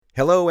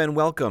Hello and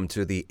welcome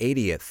to the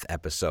 80th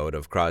episode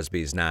of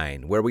Crosby's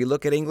Nine, where we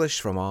look at English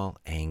from all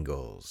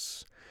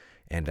angles.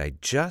 And I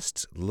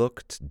just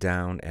looked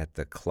down at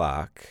the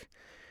clock,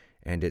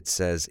 and it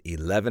says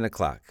 11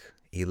 o'clock.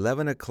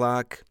 11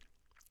 o'clock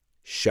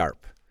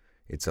sharp.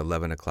 It's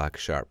 11 o'clock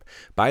sharp.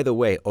 By the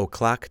way,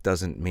 o'clock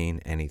doesn't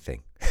mean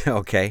anything,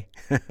 okay?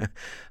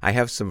 I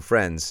have some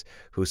friends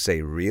who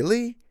say,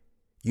 really?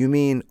 You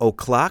mean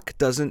o'clock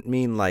doesn't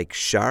mean like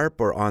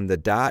sharp or on the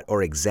dot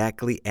or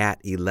exactly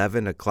at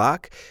 11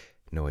 o'clock?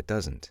 No, it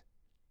doesn't.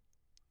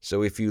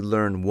 So if you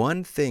learn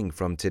one thing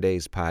from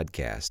today's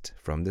podcast,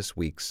 from this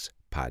week's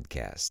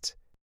podcast,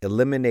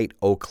 eliminate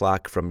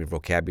o'clock from your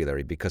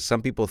vocabulary because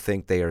some people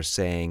think they are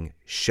saying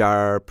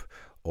sharp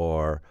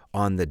or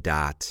on the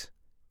dot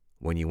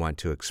when you want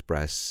to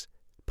express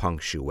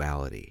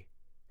punctuality,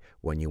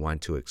 when you want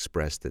to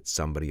express that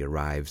somebody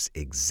arrives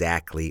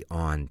exactly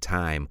on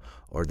time,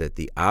 or that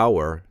the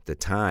hour, the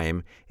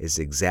time, is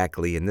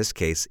exactly, in this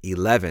case,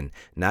 11.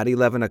 Not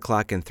 11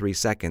 o'clock and 3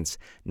 seconds,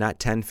 not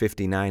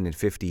 10:59 and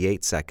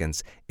 58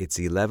 seconds. It's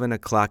 11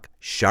 o'clock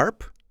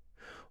sharp,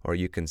 or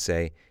you can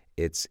say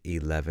it's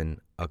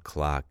 11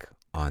 o'clock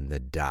on the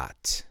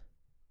dot.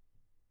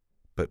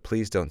 But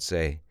please don't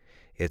say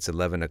it's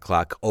 11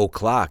 o'clock.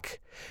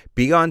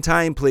 Be on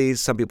time,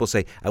 please. Some people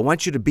say, I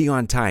want you to be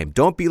on time.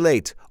 Don't be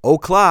late.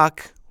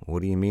 O'clock.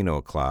 What do you mean,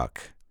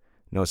 o'clock?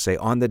 No, say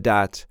on the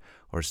dot,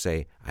 or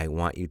say, I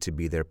want you to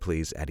be there,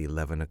 please, at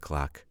 11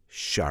 o'clock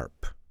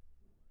sharp.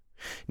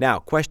 Now,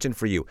 question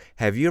for you.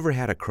 Have you ever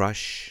had a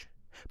crush?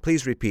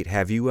 Please repeat,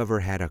 have you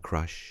ever had a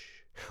crush?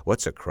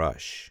 What's a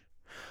crush?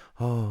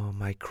 Oh,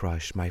 my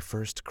crush, my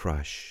first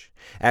crush.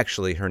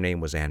 Actually, her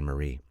name was Anne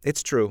Marie.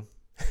 It's true.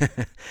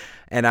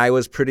 And I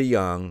was pretty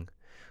young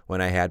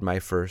when I had my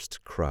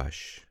first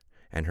crush,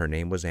 and her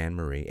name was Anne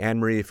Marie. Anne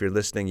Marie, if you're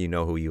listening, you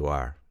know who you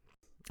are.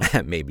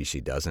 Maybe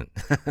she doesn't.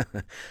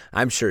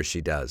 I'm sure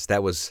she does.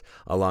 That was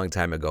a long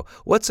time ago.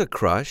 What's a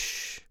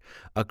crush?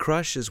 A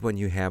crush is when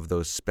you have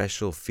those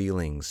special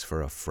feelings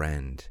for a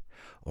friend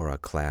or a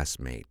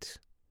classmate.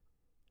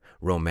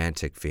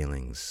 Romantic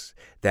feelings.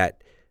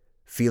 That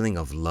feeling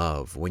of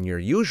love when you're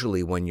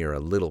a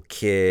little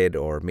kid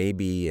or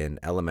maybe in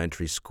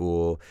elementary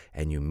school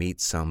and you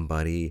meet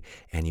somebody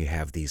and you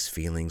have these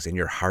feelings and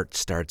your heart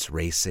starts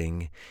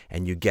racing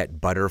and you get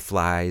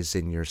butterflies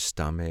in your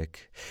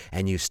stomach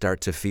and you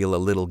start to feel a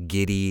little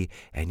giddy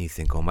and you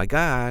think, oh my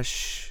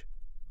gosh,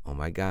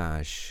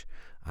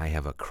 I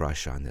have a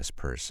crush on this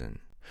person.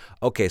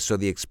 Okay, so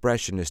the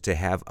expression is to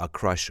have a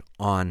crush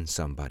on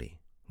somebody.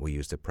 We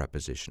use the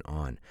preposition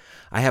on.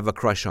 I have a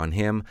crush on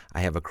him. I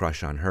have a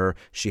crush on her.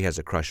 She has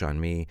a crush on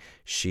me.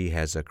 She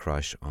has a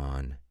crush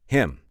on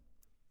him,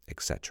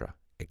 etc.,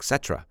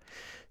 etc.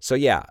 So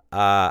yeah,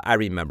 I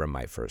remember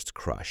my first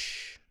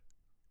crush.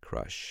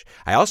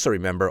 I also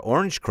remember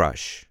Orange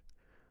Crush.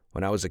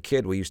 When I was a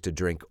kid, we used to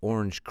drink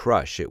Orange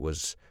Crush. It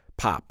was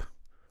pop,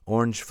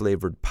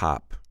 orange-flavored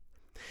pop.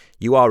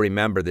 You all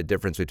remember the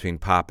difference between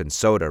pop and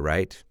soda,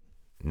 right?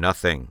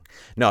 Nothing.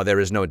 No, there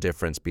is no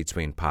difference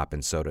between pop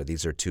and soda.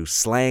 These are two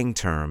slang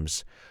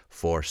terms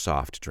for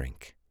soft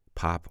drink.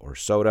 Pop or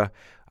soda.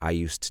 I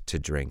used to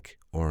drink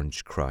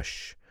Orange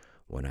Crush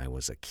when I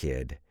was a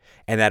kid.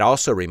 And that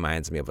also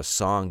reminds me of a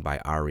song by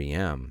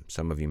R.E.M.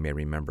 Some of you may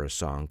remember a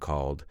song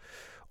called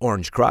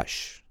Orange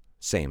Crush.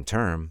 Same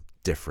term,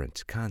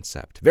 different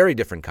concept. Very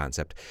different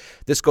concept.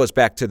 This goes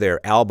back to their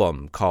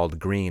album called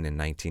Green in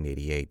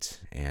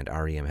 1988. And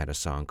R.E.M. had a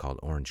song called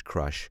Orange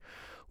Crush,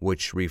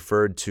 which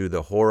referred to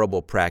the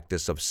horrible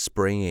practice of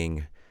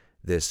spraying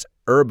this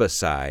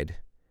herbicide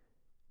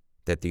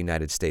that the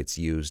United States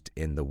used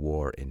in the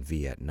war in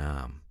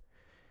Vietnam.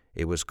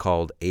 It was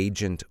called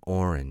Agent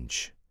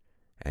Orange,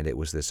 and it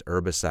was this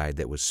herbicide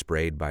that was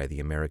sprayed by the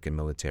American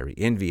military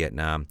in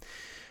Vietnam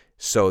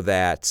so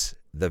that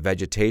the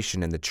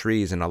vegetation and the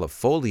trees and all the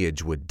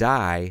foliage would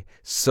die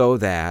so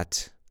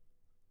that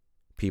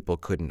people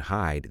couldn't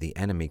hide, the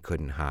enemy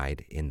couldn't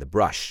hide in the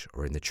brush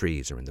or in the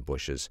trees or in the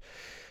bushes.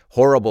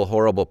 Horrible,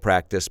 horrible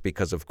practice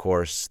because, of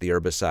course, the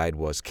herbicide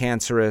was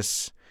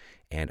cancerous,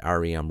 and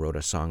R.E.M. wrote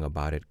a song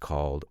about it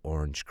called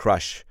Orange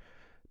Crush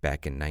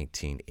back in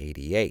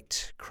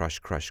 1988. Crush,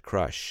 crush,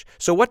 crush.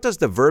 So what does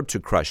the verb to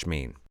crush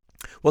mean?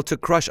 Well, to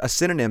crush, a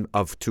synonym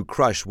of to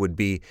crush would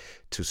be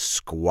to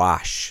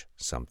squash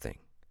something.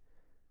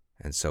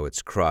 And so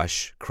it's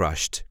crush,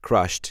 crushed,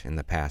 crushed in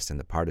the past in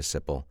the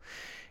participle.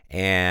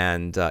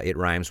 And it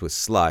rhymes with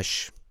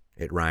slush.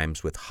 It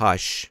rhymes with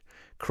hush.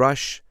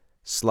 Crush,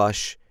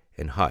 slush,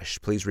 and hush.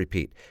 Please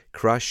repeat.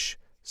 Crush,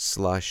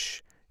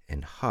 slush,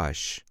 and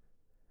hush.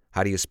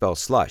 How do you spell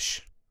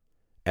slush?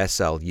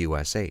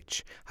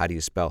 S-L-U-S-H. How do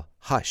you spell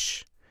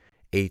hush?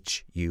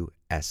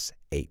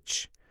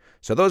 H-U-S-H.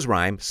 So those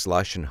rhyme,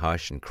 slush and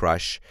hush and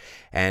crush.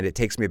 And it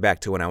takes me back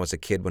to when I was a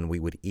kid when we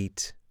would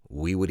eat.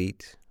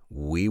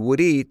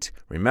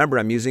 Remember,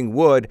 I'm using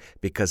would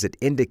because it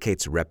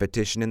indicates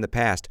repetition in the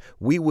past.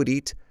 We would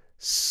eat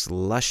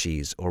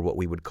slushies, or what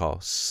we would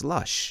call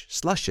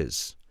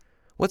slushes.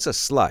 What's a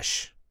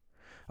slush?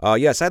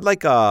 Yes, I'd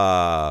like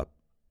a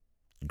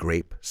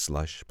grape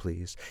slush,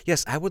 please.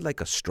 Yes, I would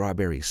like a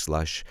strawberry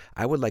slush.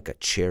 I would like a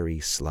cherry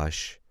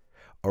slush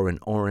or an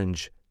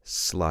orange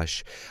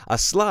slush. A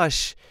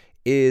slush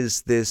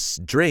is this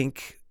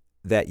drink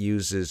that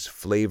uses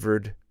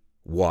flavored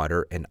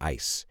water and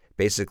ice.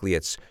 Basically,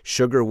 it's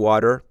sugar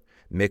water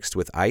mixed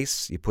with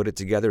ice. You put it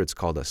together, it's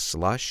called a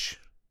slush.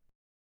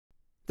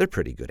 They're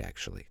pretty good,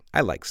 actually.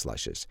 I like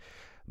slushes.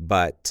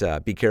 But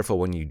be careful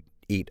when you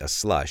eat a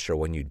slush or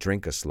when you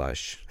drink a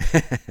slush.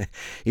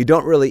 You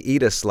don't really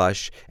eat a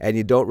slush and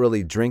you don't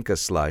really drink a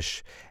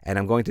slush. And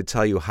I'm going to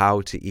tell you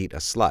how to eat a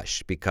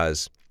slush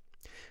because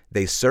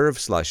they serve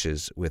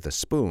slushes with a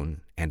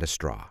spoon and a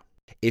straw.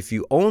 If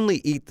you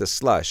only eat the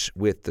slush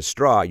with the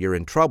straw, you're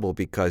in trouble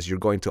because you're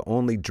going to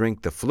only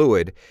drink the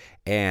fluid.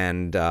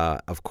 And,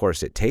 of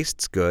course, it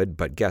tastes good.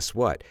 But guess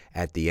what?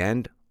 At the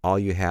end, all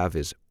you have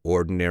is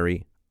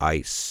ordinary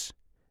ice.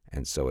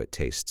 And so it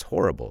tastes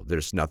horrible.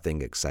 There's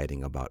nothing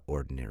exciting about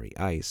ordinary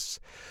ice.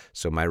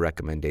 So my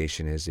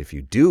recommendation is if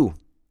you do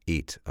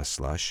eat a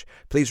slush,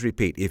 please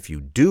repeat, if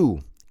you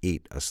do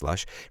eat a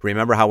slush.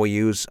 Remember how we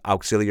use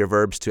auxiliary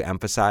verbs to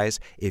emphasize?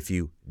 If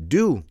you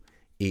do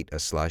eat a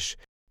slush,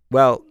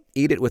 well,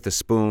 eat it with a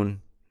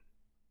spoon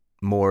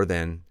more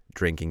than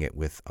drinking it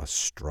with a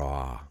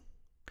straw.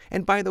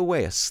 And by the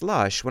way, a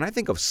slush, when I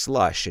think of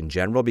slush in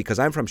general, because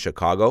I'm from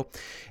Chicago,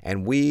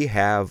 and we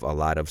have a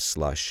lot of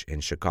slush in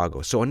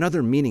Chicago. So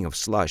another meaning of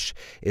slush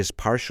is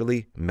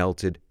partially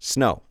melted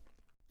snow.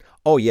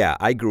 Oh yeah,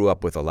 I grew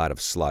up with a lot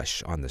of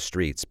slush on the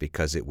streets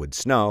because it would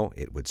snow,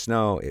 it would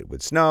snow, it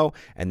would snow,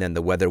 and then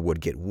the weather would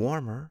get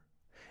warmer,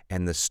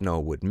 and the snow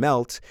would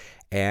melt,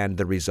 and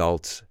the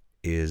result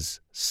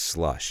is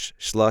slush.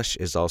 Slush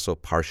is also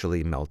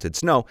partially melted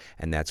snow,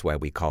 and that's why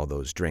we call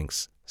those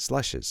drinks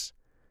slushes.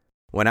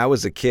 When I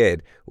was a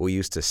kid, we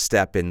used to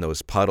step in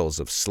those puddles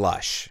of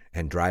slush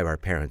and drive our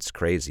parents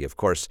crazy. Of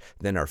course,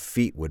 then our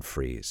feet would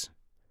freeze.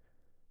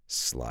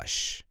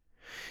 Slush.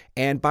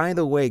 And by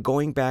the way,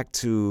 going back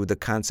to the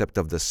concept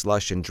of the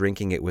slush and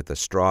drinking it with a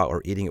straw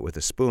or eating it with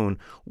a spoon,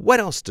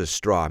 what else does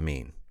straw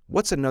mean?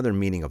 What's another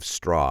meaning of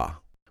straw?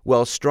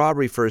 Well, straw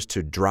refers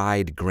to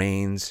dried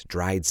grains,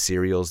 dried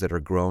cereals that are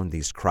grown,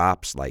 these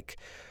crops like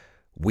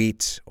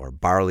wheat or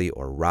barley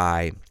or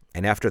rye.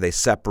 And after they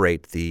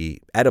separate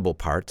the edible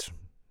part,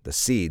 the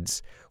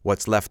seeds,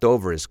 what's left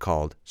over is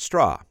called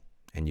straw.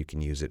 And you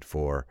can use it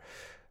for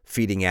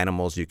feeding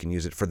animals. You can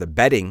use it for the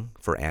bedding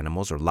for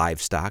animals or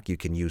livestock. You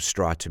can use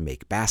straw to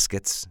make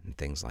baskets and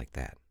things like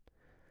that.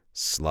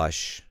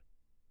 Slush,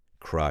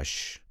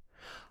 crush,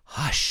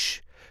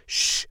 hush,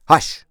 shh,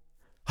 hush,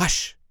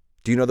 hush.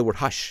 Do you know the word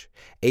hush?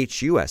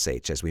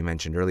 H-U-S-H, as we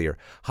mentioned earlier.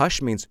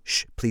 Hush means,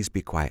 shh, please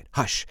be quiet,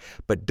 hush.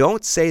 But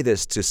don't say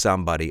this to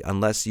somebody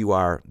unless you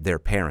are their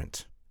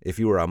parent, if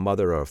you were a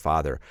mother or a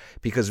father,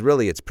 because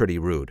really it's pretty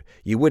rude.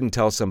 You wouldn't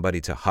tell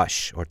somebody to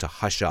hush or to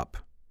hush up.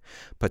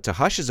 But to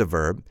hush is a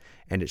verb,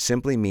 and it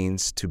simply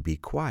means to be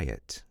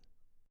quiet.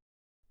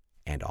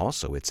 And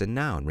also it's a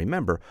noun.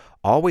 Remember,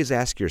 always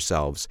ask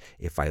yourselves,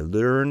 if I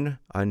learn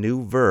a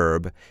new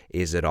verb,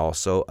 is it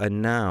also a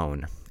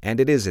noun? And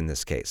it is in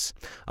this case.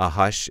 A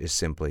hush is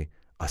simply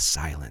a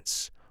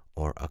silence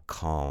or a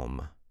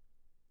calm.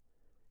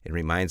 It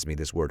reminds me,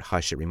 this word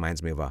hush, it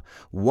reminds me of a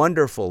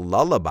wonderful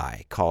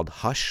lullaby called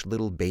Hush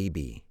Little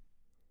Baby.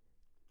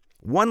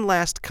 One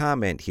last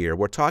comment here.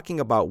 We're talking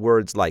about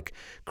words like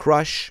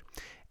crush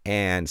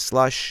and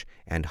slush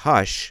and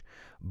hush,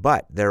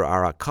 but there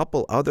are a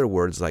couple other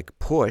words like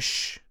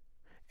push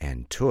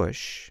and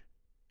tush,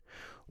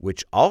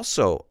 which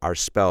also are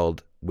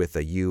spelled with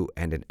a U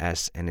and an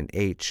S and an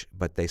H,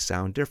 but they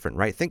sound different,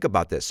 right? Think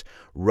about this.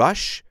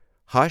 Rush,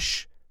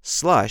 hush,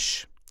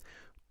 slush,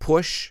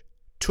 push,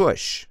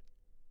 tush.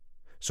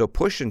 So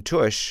push and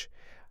tush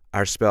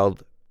are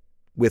spelled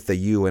with a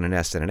U and an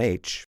S and an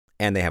H,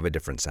 and they have a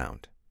different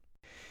sound.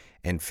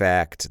 In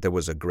fact, there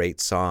was a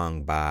great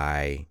song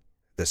by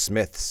the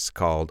Smiths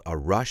called A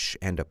Rush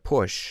and a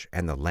Push,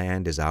 and the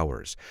Land is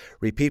Ours.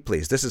 Repeat,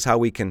 please. This is how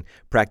we can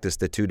practice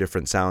the two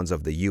different sounds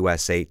of the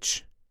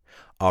USH.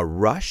 A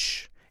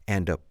rush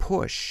and a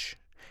push,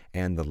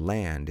 and the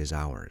land is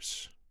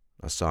ours.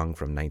 A song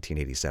from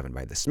 1987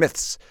 by the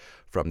Smiths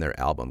from their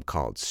album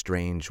called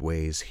Strange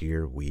Ways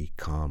Here We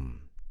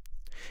Come.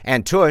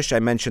 And tush, I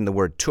mentioned the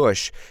word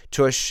tush.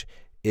 Tush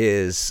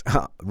is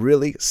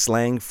really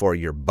slang for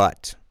your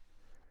butt,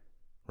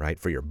 right,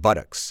 for your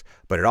buttocks.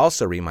 But it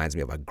also reminds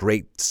me of a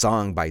great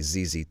song by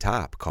ZZ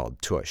Top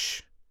called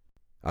Tush,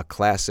 a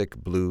classic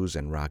blues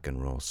and rock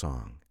and roll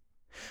song.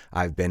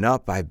 I've been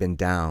up, I've been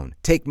down.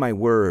 Take my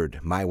word,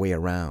 my way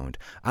around.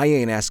 I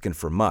ain't asking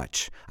for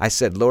much. I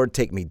said, Lord,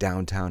 take me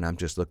downtown. I'm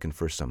just looking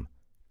for some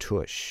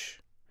tush.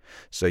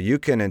 So you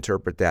can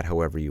interpret that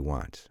however you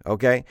want,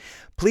 okay?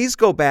 Please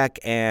go back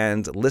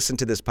and listen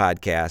to this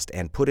podcast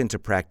and put into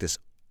practice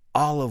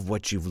all of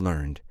what you've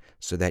learned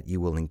so that you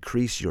will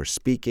increase your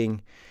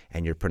speaking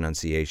and your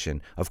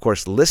pronunciation. Of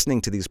course, listening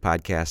to these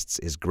podcasts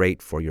is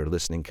great for your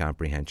listening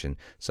comprehension,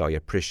 so I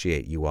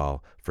appreciate you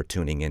all for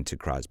tuning in to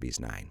Crosby's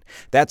 9.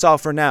 That's all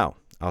for now.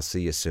 I'll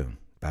see you soon.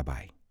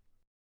 Bye-bye.